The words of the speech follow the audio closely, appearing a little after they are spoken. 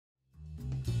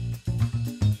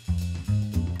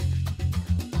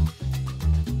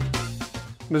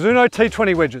Mizuno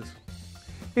T20 wedges.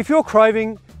 If you're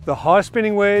craving the high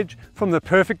spinning wedge from the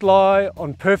perfect lie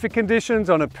on perfect conditions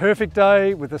on a perfect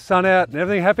day with the sun out and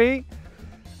everything happy,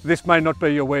 this may not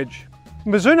be your wedge.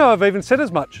 Mizuno have even said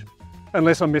as much,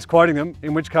 unless I'm misquoting them,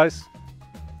 in which case,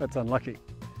 that's unlucky.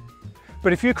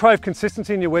 But if you crave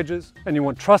consistency in your wedges and you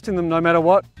want trust in them no matter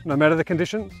what, no matter the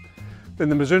conditions, then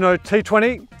the Mizuno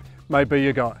T20 may be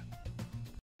your guy.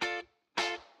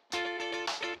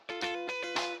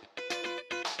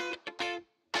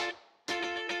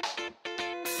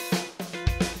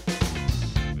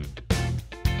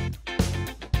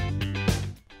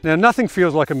 Now, nothing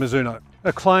feels like a Mizuno,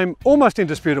 a claim almost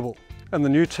indisputable, and the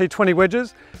new T20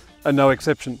 wedges are no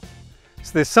exception.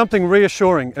 So there's something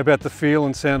reassuring about the feel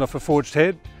and sound of a forged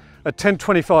head, a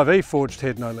 1025E forged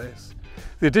head no less.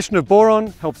 The addition of boron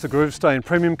helps the groove stay in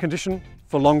premium condition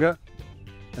for longer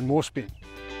and more spin.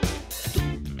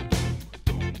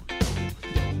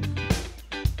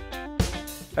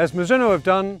 As Mizuno have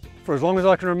done for as long as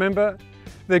I can remember,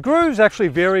 their grooves actually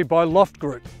vary by loft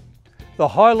group. The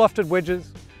high lofted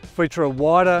wedges feature a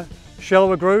wider,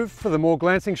 shallower groove for the more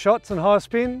glancing shots and higher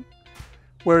spin,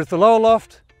 whereas the lower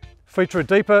loft feature a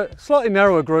deeper, slightly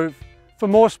narrower groove for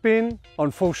more spin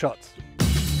on full shots.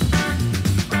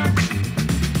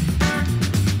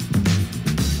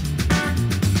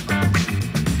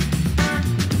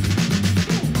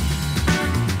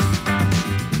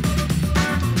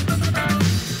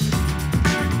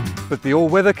 But the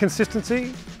all-weather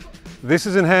consistency, this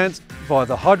is enhanced by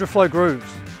the HydroFlow grooves.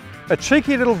 A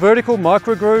cheeky little vertical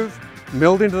micro groove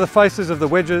milled into the faces of the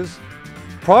wedges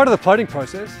prior to the plating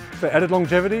process for added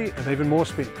longevity and even more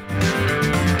spin.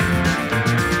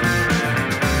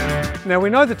 Now, we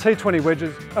know the T20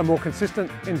 wedges are more consistent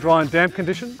in dry and damp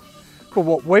conditions, but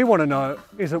what we want to know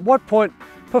is at what point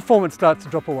performance starts to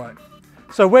drop away.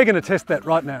 So we're going to test that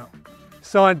right now,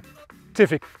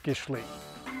 scientifically.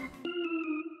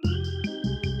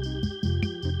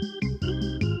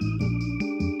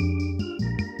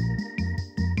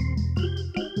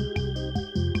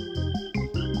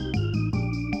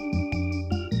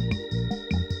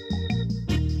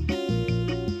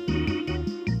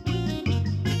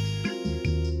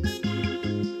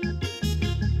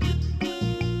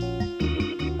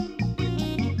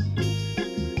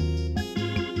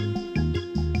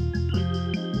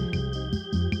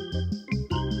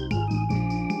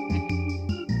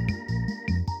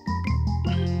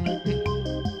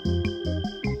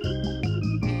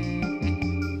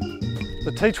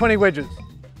 The T20 wedges,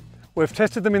 we've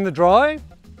tested them in the dry,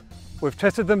 we've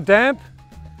tested them damp,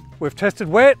 we've tested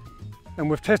wet, and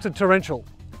we've tested torrential.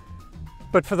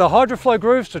 But for the HydroFlow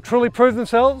grooves to truly prove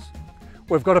themselves,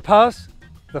 we've got to pass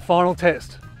the final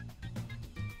test.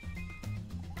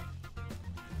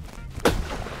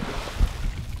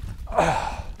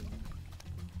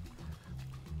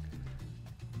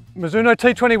 Mizuno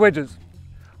T20 wedges.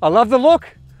 I love the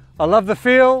look, I love the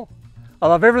feel, I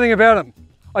love everything about them.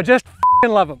 I just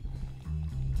love them.